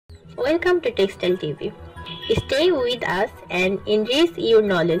Welcome to Textile TV. Stay with us and enrich your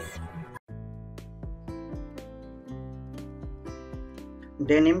knowledge.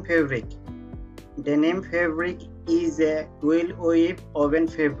 Denim fabric. Denim fabric is a twill weave woven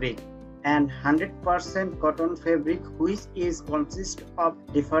fabric and 100% cotton fabric which is consist of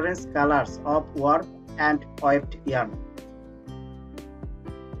different colors of warp and weft yarn.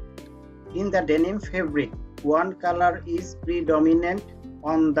 In the denim fabric, one color is predominant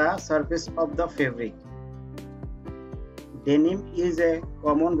on the surface of the fabric. Denim is a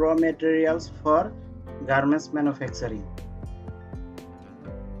common raw materials for garments manufacturing.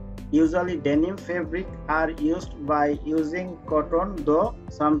 Usually denim fabric are used by using cotton, though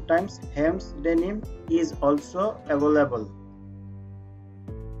sometimes hem's denim is also available.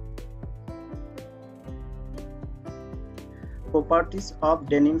 Properties of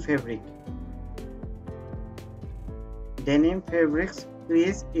denim fabric. Denim fabrics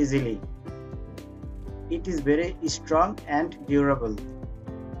crease easily. It is very strong and durable.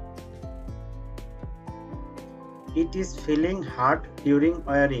 It is feeling hard during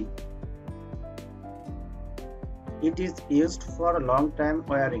wearing. It is used for long time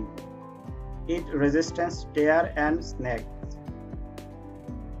wearing. It resists tear and snags.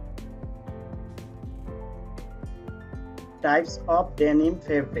 Types of denim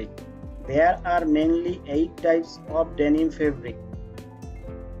fabric. There are mainly 8 types of denim fabric.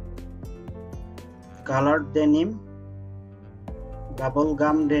 Colored denim,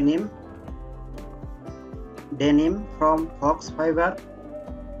 bubblegum denim, denim from fox fiber,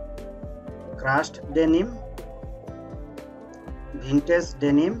 crushed denim, vintage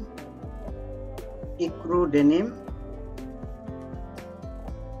denim, ecru denim,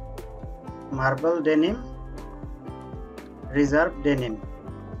 marble denim, reserve denim.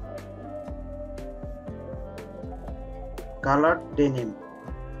 Colored denim.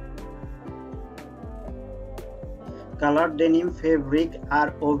 Colored denim fabric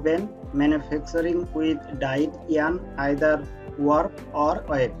are woven manufacturing with dyed yarn, either warp or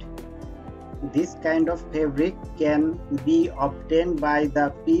weft. This kind of fabric can be obtained by the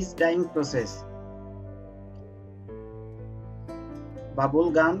piece dyeing process.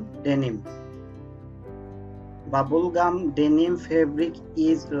 Bubblegum denim. Bubblegum denim fabric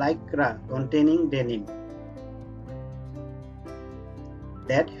is lycra containing denim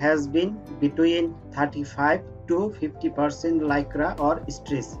that has been between 35 to 50% lycra or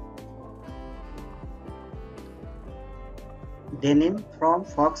stress. Denim from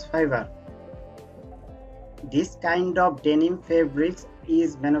fox fiber. This kind of denim fabrics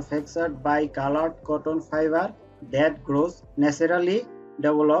is manufactured by colored cotton fiber that grows naturally,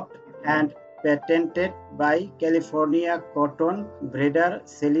 developed and patented by California cotton breeder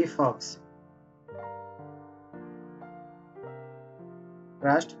Sally Fox.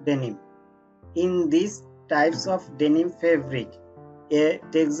 Crushed denim. In these types of denim fabric, a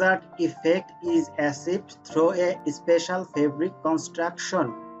textured effect is achieved through a special fabric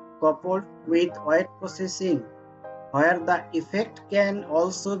construction coupled with wet processing, where the effect can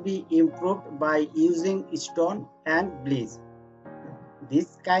also be improved by using stone and bleach.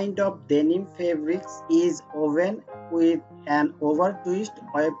 This kind of denim fabrics is woven with an over-twist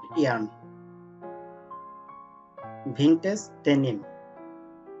weft yarn. Vintage denim.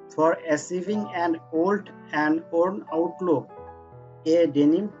 For achieving an old and worn out look, a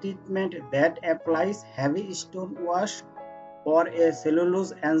denim treatment that applies heavy stone wash or a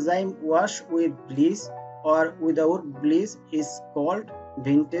cellulose enzyme wash with bleach or without bleach is called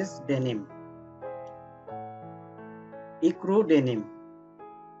vintage denim. Ecru denim.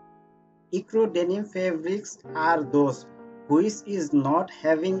 Ecru denim fabrics are those which is not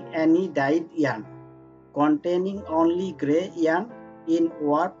having any dyed yarn, containing only gray yarn in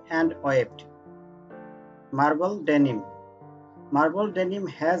warp and weft. Marble denim. Marble denim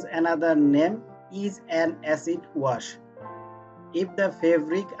has another name, is an acid wash. If the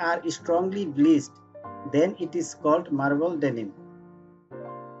fabric are strongly bleached, then it is called marble denim.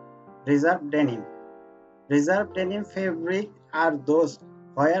 Reserve denim. Reserve denim fabric are those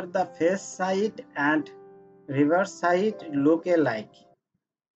where the face side and reverse side look alike.